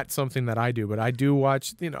not something that I do, but I do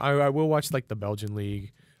watch. I will watch like the Belgian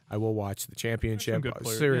league. I will watch the championship. good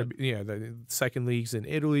players, Serie, the second leagues in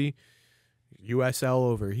Italy, USL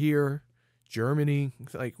over here, Germany.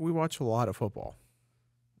 Like we watch a lot of football.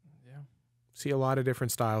 Yeah. See a lot of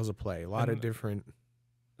different styles of play. A lot of And different.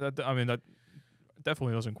 That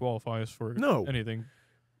definitely doesn't qualify us for No. anything.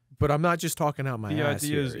 But I'm not just talking out my The ass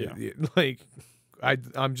idea here. is, Like,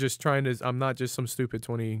 I'm just trying to. I'm not just some stupid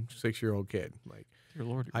 26-year-old kid. Like, Dear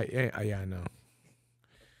Lord. I know.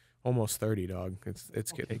 Almost 30, dog. It's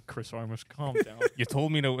Okay, getting. Chris Armas, calm down. You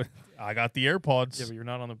told me to. I got the AirPods. Yeah, but you're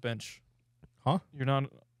not on the bench. Huh? You're not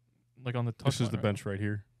like on the touchline. This is the right? bench right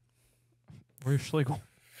here. Where's Schlegel?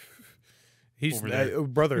 He's Over there.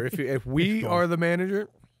 brother. If we gone. are the manager,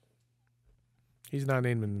 he's not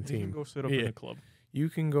naming the You can team. go sit up Yeah. in the club. You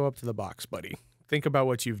can go up to the box, buddy. Think about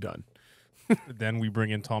what you've done. Then we bring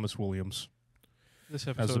in Thomas Williams This as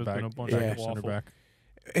episode the has back, been a bunch Yeah. of center waffle. back.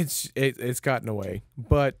 It's gotten away,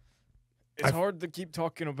 but It's hard to keep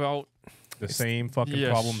talking about. The same fucking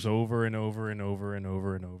Yes. problems over and over and over and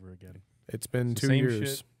over and over again. it's been It's the 2 same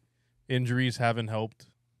years. shit. Injuries haven't helped.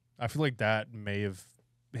 I feel like that may have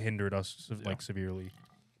hindered us Yeah. severely,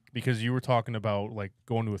 because you were talking about like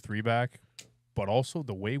going to a 3-back, but also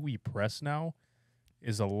the way we press now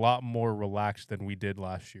is a lot more relaxed than we did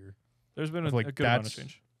last year. There's been I a feel like good amount of that's-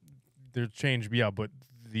 change. There's change, yeah, but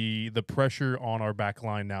the pressure on our back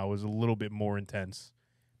line now is a little bit more intense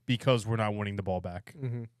because we're not winning the ball back.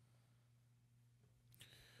 Mm-hmm.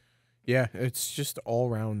 Yeah, it's just all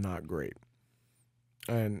around not great.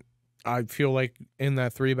 And I feel like in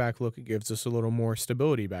that 3-back look, it gives us a little more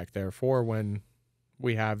stability back there for when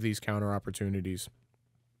we have these counter opportunities.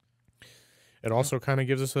 It also kind of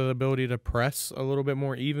gives us the ability to press a little bit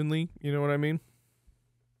more evenly. You know what I mean?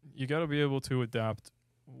 You got to be able to adapt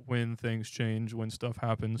when things change, when stuff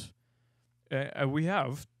happens. We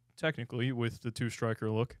have, technically, with the 2-striker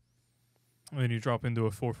look. And then you drop into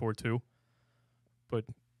a 4-4-2. But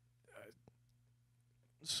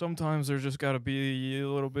sometimes there's just got to be a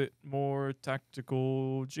little bit more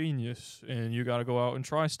tactical genius, and you got to go out and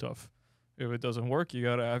try stuff. If it doesn't work, you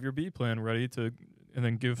got to have your B plan ready to, and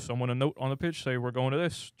then give someone a note on the pitch, say, we're going to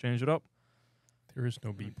this, change it up. There is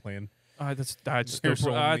no B plan. That's There's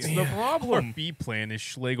the only- problem. Our B plan is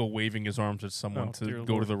Schlegel waving his arms at someone Oh, to dear go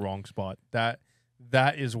to Lord. the wrong spot. That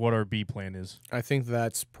is what our B plan is. I think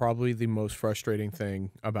that's probably the most frustrating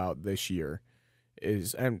thing about this year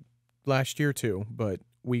is, and last year too, but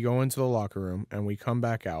we go into the locker room and we come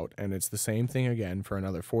back out and it's the same thing again for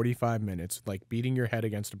another 45 minutes, like beating your head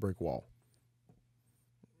against a brick wall.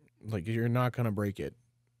 Like, you're not going to break it.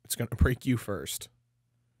 It's going to break you first.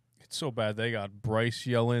 It's so bad. They got Bryce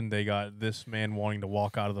yelling. They got this man wanting to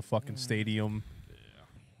walk out of the fucking stadium.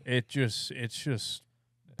 It's just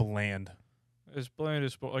bland. As bland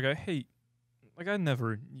as like I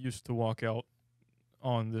never used to walk out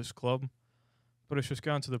on this club, but it's just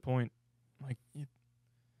gotten to the point like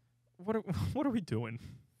what are we doing?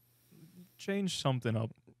 Change something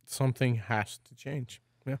up. Something has to change.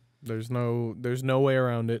 Yeah. There's no way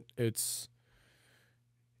around it. It's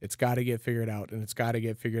got to get figured out, and it's got to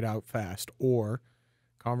get figured out fast, or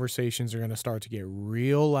conversations are going to start to get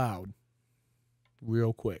real loud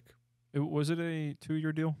real quick. Was it a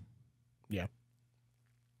 2-year deal? Yeah.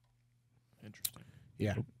 Interesting.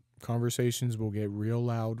 Yeah. Conversations will get real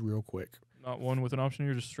loud real quick. Not one with an option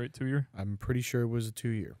year, just straight 2-year. I'm pretty sure it was a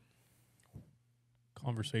 2-year.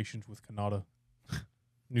 Conversations with Cannata.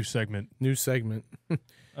 New segment. New segment.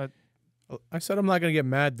 I said I'm not going to get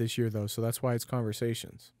mad this year, though, so that's why it's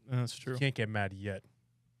conversations. That's true. You can't get mad yet.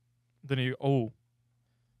 Then you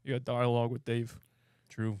got dialogue with Dave.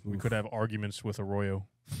 True. We Oof. could have arguments with Arroyo.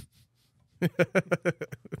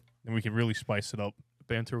 And we can really spice it up.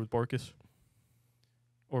 Banter with Barkus.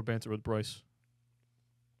 Or banter with Bryce.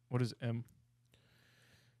 What is M?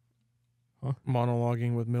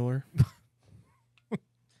 Monologuing with Miller.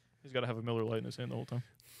 He's got to have a Miller Lite in his hand the whole time.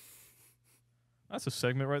 That's a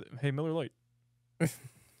segment, right? Hey, Miller Lite.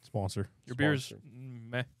 Sponsor. Your beer's Sponsor.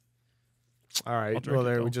 meh. All right. I'll drink Well, it,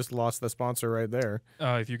 there though. we just lost the sponsor right there.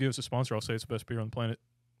 If you give us a sponsor, I'll say it's the best beer on the planet.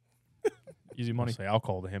 Easy money. Say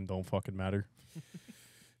alcohol to him don't fucking matter.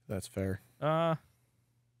 That's fair.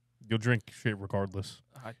 You'll drink shit regardless.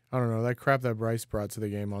 I don't know. That crap that Bryce brought to the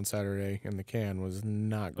game on Saturday in the can was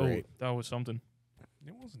not great. That was something.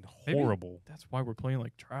 It wasn't Maybe- horrible. That's why we're playing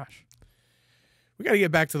like trash. We got to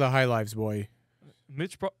get back to the high lives, boy.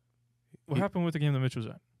 Mitch brought. What He- happened with the game that Mitch was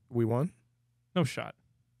at? We won. No shot.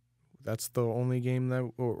 That's the only game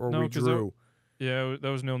that, or No, we 'cause drew. Yeah, that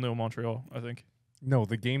was 0-0 Montreal, I think. No,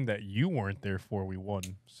 the game that you weren't there for, we won.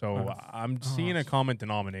 So Oh. I'm seeing a common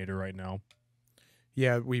denominator right now.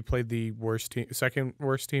 Yeah, we played the worst team, second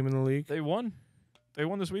worst team in the league. They won. They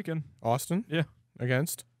won this weekend. Austin? Yeah.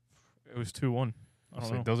 Against? It was 2-1. I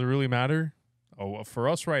don't know. Does it really matter? Oh, well, for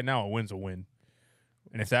us right now, a win's a win.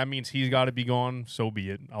 And if that means he's got to be gone, so be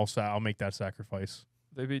it. I'll make that sacrifice.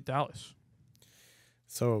 They beat Dallas.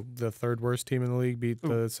 So the third worst team in the league beat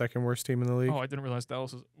the second worst team in the league? Oh, I didn't realize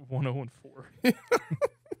Dallas is 1-0-4.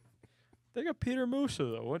 They got Peter Musa,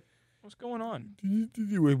 though. What's going on?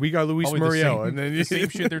 We got Luis Probably Muriel. And then the same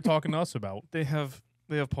shit they're talking to us about. They have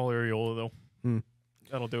Paul Arriola, though. Hmm.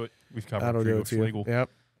 That'll do it. We've covered That'll do it to you. legal. Yep.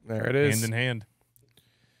 There it is. Hand in hand.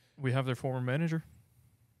 We have their former manager.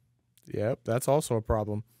 Yep. That's also a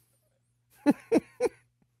problem.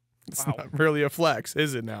 It's Wow. not really a flex,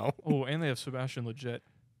 is it now? Oh, and they have Sebastian Lletget.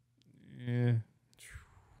 Yeah.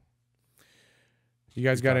 You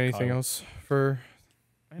guys We got got anything Kyle. else for?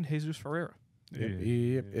 And Jesus Ferreira.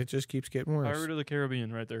 Yep. It just keeps getting worse. Pirate of the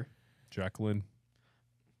Caribbean right there. Jacqueline.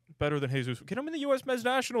 Better than Jesus. Get him in the U.S. men's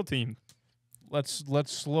national team. Let's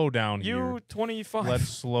slow down here. U-25. Let's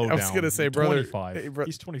slow down. I was gonna say, brother, 25. hey, bro,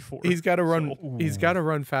 He's 24. he's got to run. So- He's got to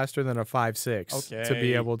run faster than a 5.6 to be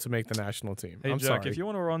Okay. able to make the national team. Hey, I'm Jack, sorry. if you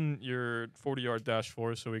want to run your 40-yard dash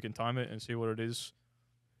for us so we can time it and see what it is,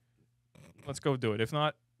 let's go do it. If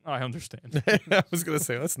not, I understand. I was gonna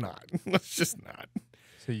say, let's not. Let's just not.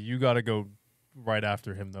 So you got to go right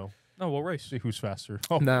after him, though. No, we'll race. See who's faster.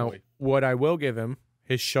 Oh, Now, boy. what I will give him,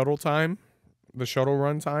 his shuttle time, the shuttle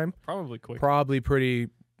run time, Probably quick. probably pretty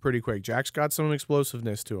quick. Jack's got some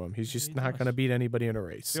explosiveness to him. He's just He not does. going to beat anybody in a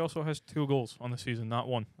race. He also has 2 goals on the season, not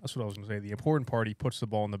 1. That's what I was going to say. The important part, he puts the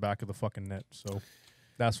ball in the back of the fucking net. So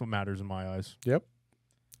that's what matters in my eyes. Yep.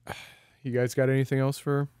 You guys got anything else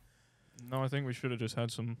for? No, I think we should have just had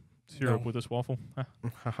some syrup No. with this waffle.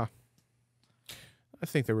 Haha. I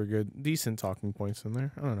think there were good, decent talking points in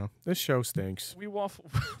there. I don't know. This show stinks. We waffle.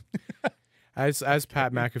 As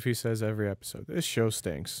Pat McAfee says every episode, this show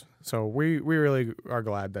stinks. So we really are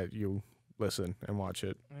glad that you listen and watch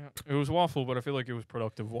it. It was waffle, but I feel like it was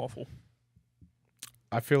productive waffle.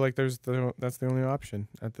 I feel like that's the only option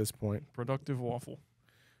at this point. Productive waffle.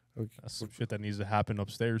 Okay. That's some shit that needs to happen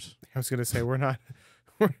upstairs. I was gonna say we're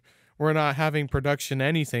not having production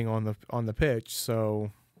anything on the pitch,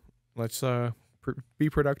 so let's be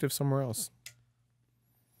productive somewhere else.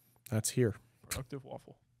 That's here. Productive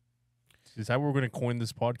waffle. Is that what we're going to coin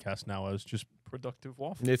this podcast now as? Just Productive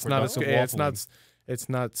waffle. It's not Productive it's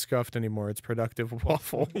not scuffed anymore. It's productive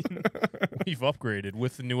waffle. we've upgraded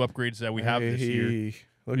with the new upgrades that we have this year. Hey,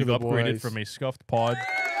 look We've at the upgraded boys. from a scuffed pod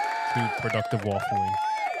to productive waffling.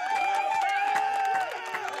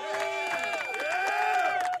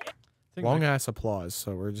 Think Long ass applause.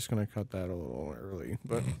 So we're just gonna cut that a little early.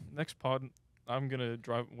 But next pod, I'm gonna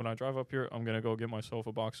drive. When I drive up here, I'm gonna go get myself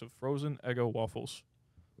a box of frozen Eggo waffles,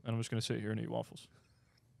 and I'm just gonna sit here and eat waffles.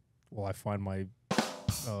 While I find my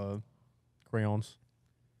crayons.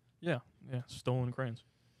 Yeah, stolen crayons.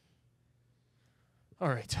 All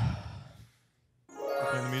right.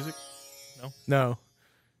 Playing the music. no,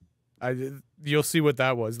 you'll see what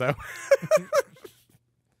that was. That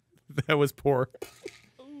that was poor.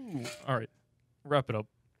 Ooh. All right. Wrap it up.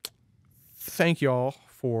 Thank y'all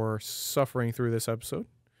for suffering through this episode.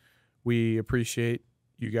 We appreciate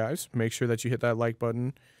you guys. Make sure that you hit that like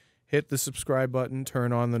button, hit the subscribe button,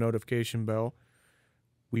 turn on the notification bell.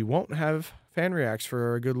 We won't have fan reacts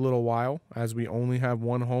for a good little while, as we only have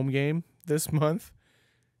one home game this month.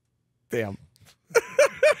 Damn.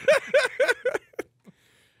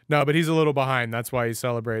 No, but he's a little behind. That's why he's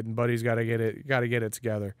celebrating. Buddy's got to get it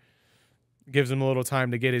together. Gives him a little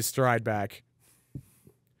time to get his stride back.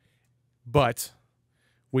 But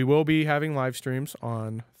we will be having live streams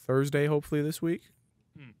on Thursday, hopefully this week.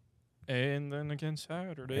 And then again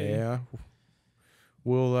Saturday. Yeah.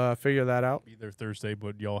 We'll figure that out. Be there Thursday,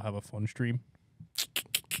 but y'all have a fun stream.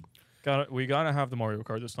 We gotta have the Mario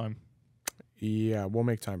Kart this time. Yeah, we'll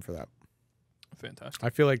make time for that. Fantastic. I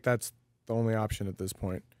feel like that's the only option at this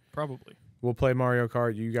point. Probably. We'll play Mario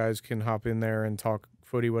Kart. You guys can hop in there and talk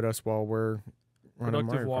footy with us while we're running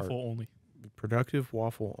Productive Mario waffle Kart. only. Productive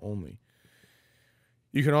waffle only.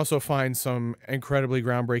 You can also find some incredibly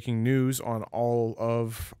groundbreaking news on all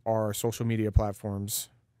of our social media platforms.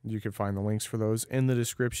 You can find the links for those in the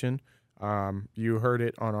description. You heard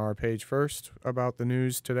it on our page first about the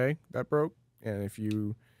news today that broke. And if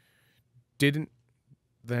you didn't,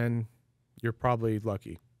 then you're probably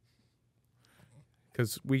lucky.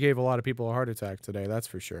 Because we gave a lot of people a heart attack today, that's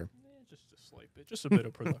for sure. Just a slight bit. Just a bit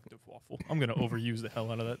of productive waffle. I'm going to overuse the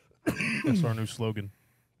hell out of that. That's our new slogan.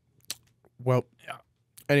 Well, Yeah.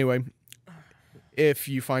 Anyway, if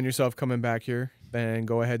you find yourself coming back here, then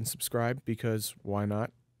go ahead and subscribe, because why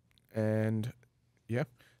not? And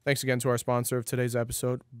Thanks again to our sponsor of today's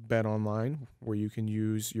episode, Bet Online, where you can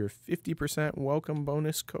use your 50% welcome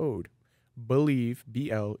bonus code, BELIEVE,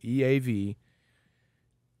 BLEAV.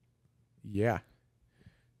 Yeah.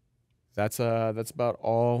 That's about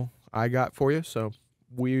all I got for you. So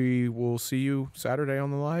we will see you Saturday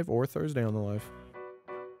on the live or Thursday on the live.